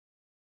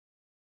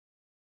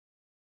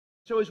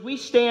So as we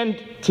stand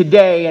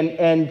today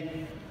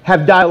and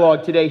have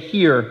dialogue today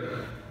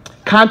here,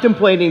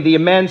 contemplating the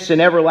immense and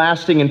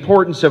everlasting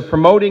importance of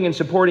promoting and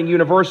supporting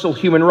universal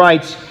human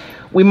rights,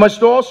 we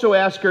must also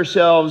ask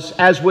ourselves,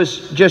 as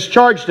was just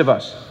charged of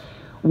us,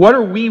 what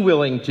are we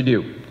willing to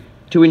do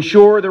to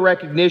ensure the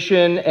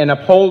recognition and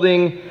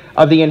upholding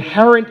of the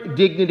inherent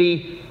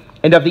dignity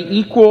and of the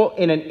equal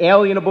and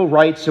inalienable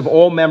rights of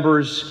all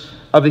members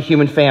of the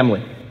human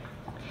family?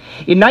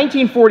 In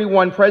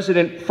 1941,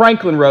 President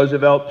Franklin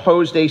Roosevelt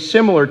posed a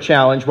similar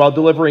challenge while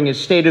delivering his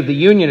State of the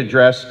Union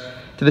address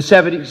to the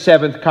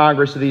 77th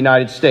Congress of the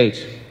United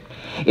States.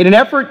 In an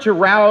effort to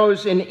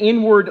rouse an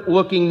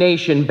inward-looking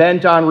nation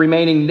bent on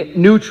remaining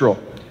neutral,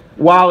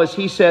 while, as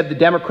he said, the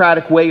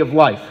democratic way of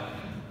life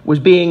was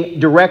being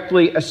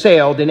directly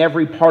assailed in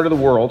every part of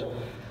the world,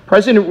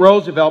 President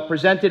Roosevelt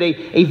presented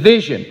a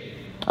vision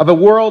of a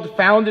world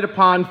founded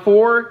upon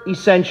four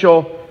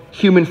essential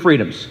human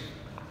freedoms,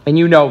 and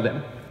you know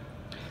them.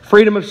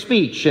 Freedom of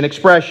speech and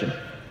expression,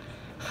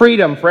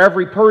 freedom for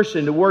every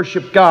person to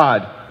worship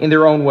God in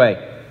their own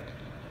way,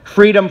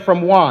 freedom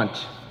from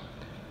want,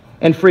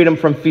 and freedom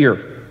from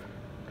fear.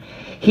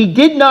 He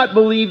did not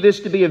believe this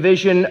to be a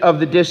vision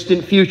of the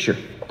distant future,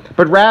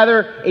 but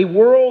rather a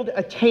world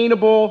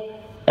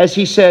attainable, as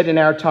he said, in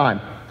our time.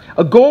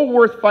 A goal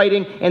worth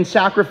fighting and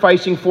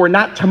sacrificing for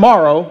not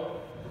tomorrow,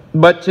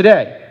 but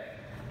today.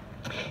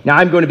 Now,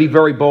 I'm going to be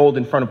very bold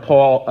in front of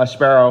Paul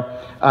Sparrow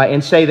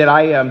and say that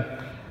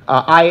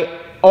I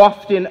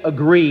often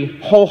agree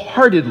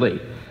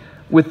wholeheartedly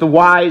with the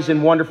wise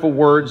and wonderful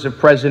words of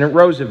President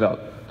Roosevelt.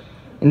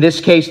 In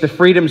this case, the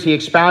freedoms he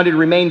expounded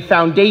remain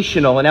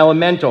foundational and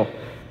elemental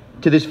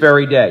to this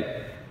very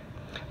day.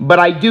 But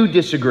I do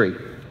disagree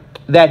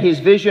that his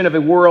vision of a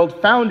world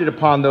founded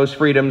upon those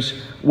freedoms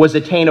was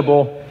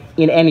attainable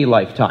in any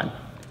lifetime,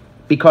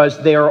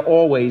 because they are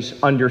always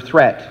under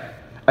threat,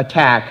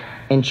 attack,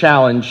 and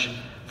challenge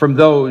from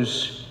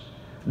those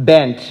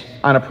bent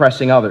on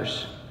oppressing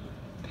others.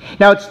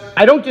 Now,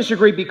 I don't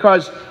disagree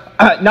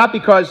not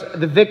because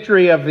the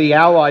victory of the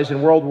Allies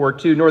in World War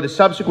II nor the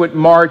subsequent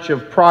march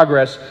of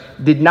progress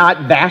did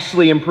not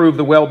vastly improve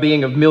the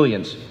well-being of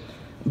millions,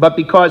 but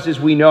because, as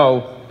we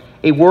know,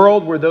 a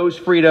world where those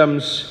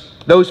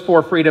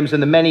four freedoms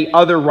and the many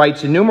other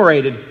rights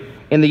enumerated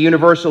in the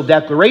Universal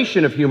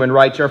Declaration of Human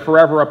Rights are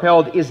forever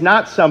upheld is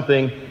not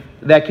something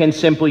that can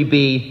simply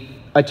be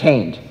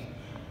attained.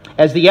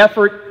 As the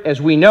effort, as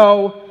we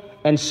know,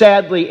 and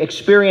sadly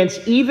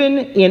experience even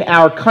in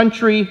our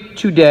country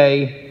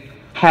today,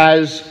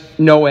 has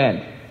no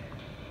end.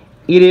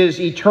 It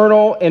is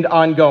eternal and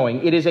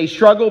ongoing. It is a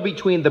struggle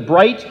between the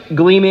bright,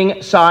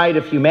 gleaming side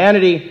of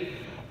humanity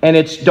and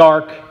its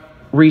dark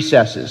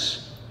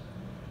recesses.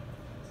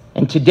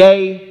 And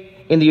today,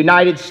 in the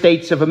United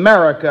States of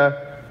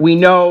America, we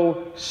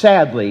know,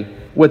 sadly,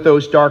 what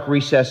those dark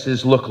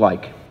recesses look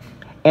like.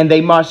 And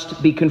they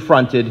must be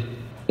confronted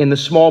in the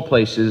small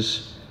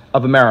places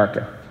of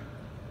America.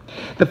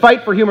 The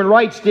fight for human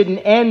rights didn't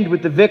end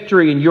with the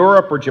victory in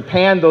Europe or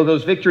Japan, though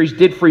those victories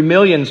did free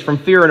millions from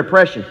fear and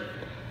oppression.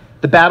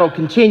 The battle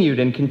continued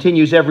and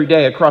continues every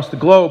day across the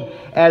globe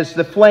as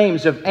the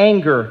flames of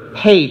anger,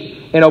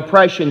 hate, and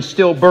oppression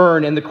still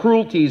burn and the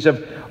cruelties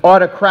of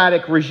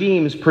autocratic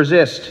regimes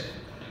persist.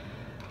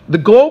 The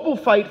global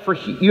fight for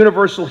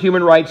universal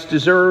human rights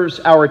deserves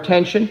our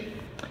attention,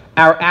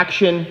 our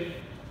action,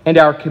 and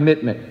our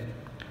commitment.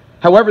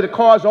 However, the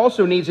cause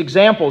also needs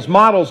examples,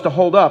 models to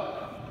hold up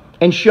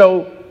and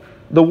show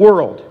the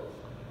world,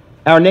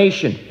 our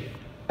nation,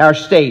 our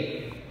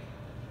state,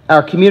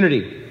 our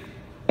community,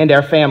 and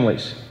our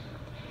families.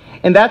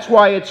 And that's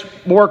why it's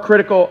more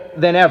critical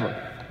than ever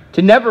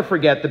to never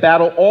forget the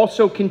battle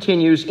also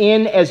continues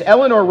in, as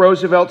Eleanor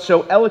Roosevelt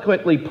so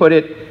eloquently put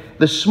it,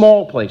 the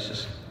small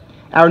places,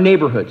 our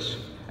neighborhoods,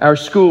 our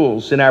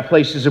schools, and our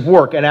places of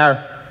work, and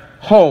our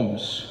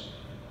homes.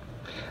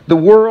 The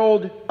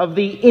world of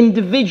the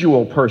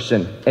individual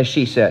person, as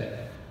she said.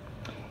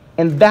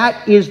 And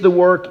that is the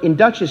work in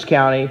Dutchess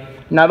County,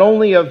 not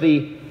only of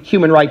the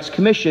Human Rights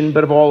Commission,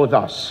 but of all of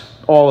us,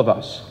 all of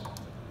us.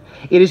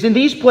 It is in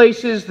these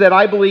places that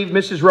I believe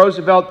Mrs.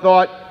 Roosevelt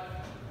thought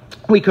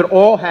we could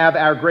all have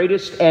our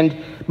greatest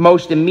and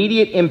most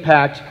immediate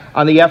impact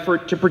on the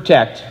effort to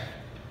protect,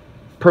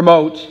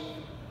 promote,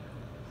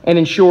 and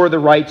ensure the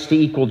rights to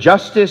equal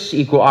justice,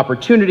 equal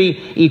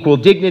opportunity, equal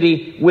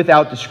dignity,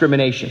 without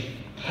discrimination.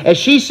 As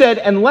she said,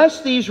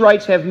 unless these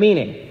rights have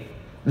meaning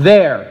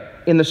there,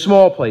 in the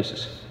small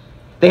places,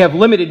 they have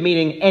limited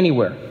meaning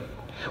anywhere.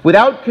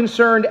 Without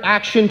concerned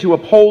action to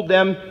uphold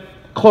them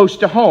close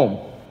to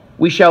home,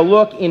 we shall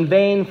look in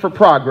vain for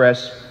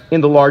progress in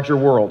the larger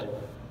world.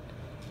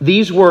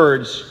 These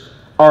words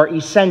are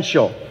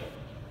essential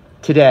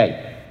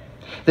today.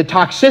 The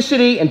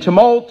toxicity and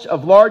tumult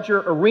of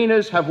larger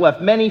arenas have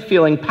left many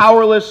feeling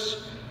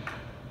powerless,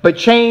 but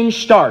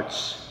change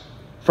starts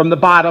from the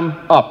bottom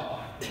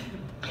up.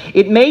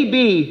 It may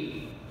be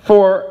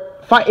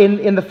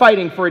in the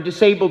fighting for a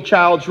disabled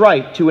child's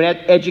right to an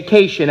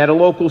education at a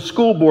local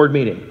school board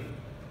meeting.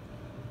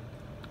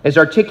 as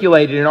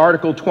articulated in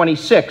Article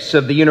 26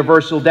 of the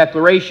Universal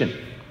Declaration.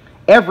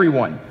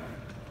 Everyone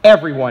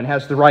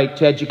has the right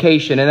to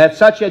education, and that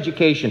such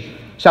education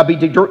shall be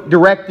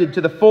directed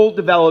to the full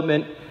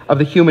development of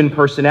the human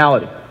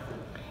personality.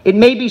 It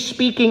may be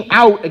speaking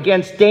out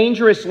against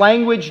dangerous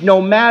language,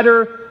 no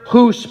matter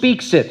who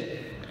speaks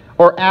it,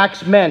 or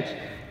acts meant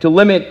to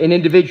limit an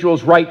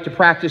individual's right to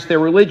practice their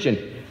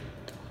religion.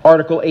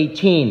 Article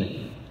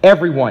 18,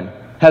 everyone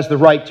has the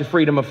right to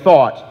freedom of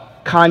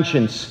thought,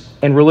 conscience,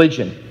 and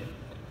religion.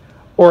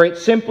 Or it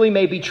simply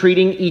may be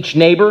treating each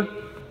neighbor,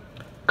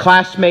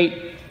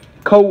 classmate,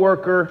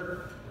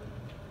 co-worker,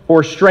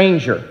 or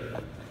stranger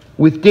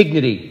with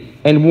dignity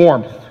and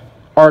warmth.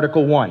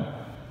 Article 1.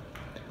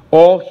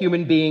 All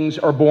human beings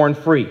are born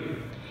free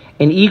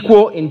and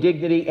equal in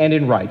dignity and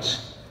in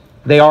rights.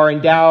 They are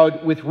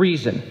endowed with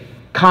reason,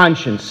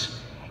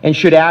 conscience, and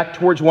should act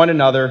towards one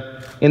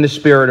another in the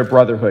spirit of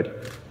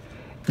brotherhood.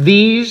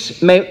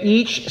 These may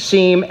each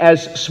seem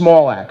as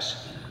small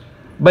acts,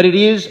 but it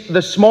is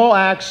the small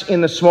acts in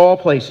the small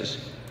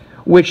places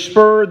which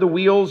spur the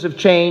wheels of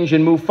change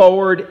and move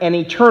forward an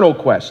eternal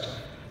quest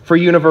for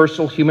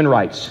universal human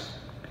rights.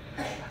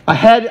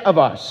 Ahead of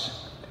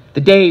us,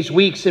 the days,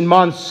 weeks, and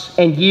months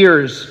and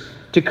years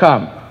to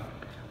come,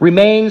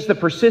 remains the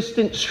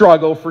persistent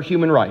struggle for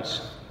human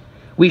rights.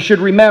 We should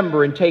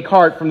remember and take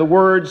heart from the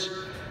words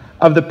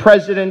of the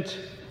president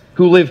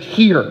who lived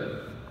here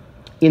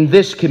in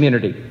this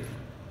community,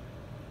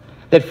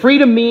 that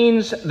freedom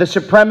means the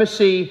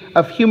supremacy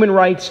of human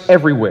rights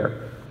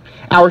everywhere.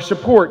 Our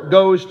support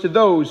goes to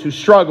those who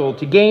struggle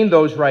to gain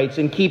those rights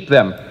and keep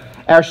them.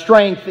 Our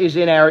strength is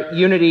in our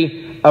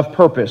unity of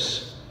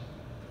purpose.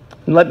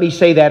 And let me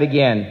say that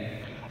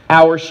again.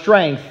 Our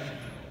strength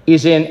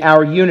is in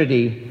our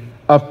unity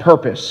of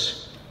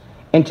purpose.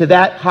 And to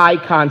that high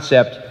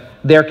concept,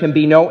 there can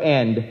be no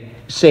end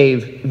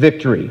save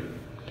victory.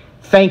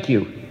 Thank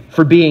you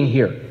for being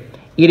here.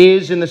 It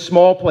is in the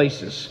small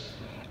places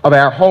of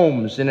our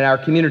homes and in our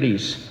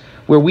communities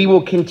where we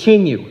will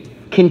continue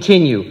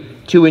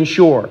to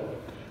ensure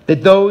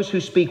that those who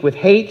speak with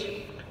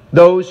hate,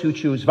 those who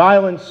choose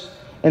violence,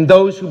 and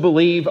those who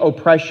believe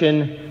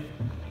oppression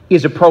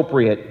is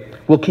appropriate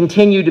will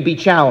continue to be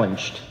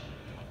challenged.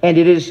 And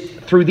it is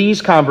through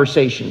these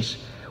conversations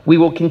we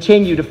will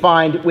continue to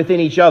find within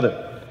each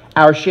other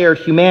our shared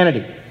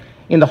humanity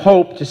in the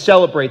hope to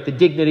celebrate the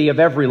dignity of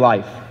every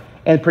life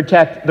and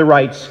protect the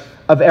rights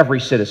of every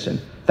citizen.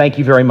 Thank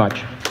you very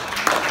much.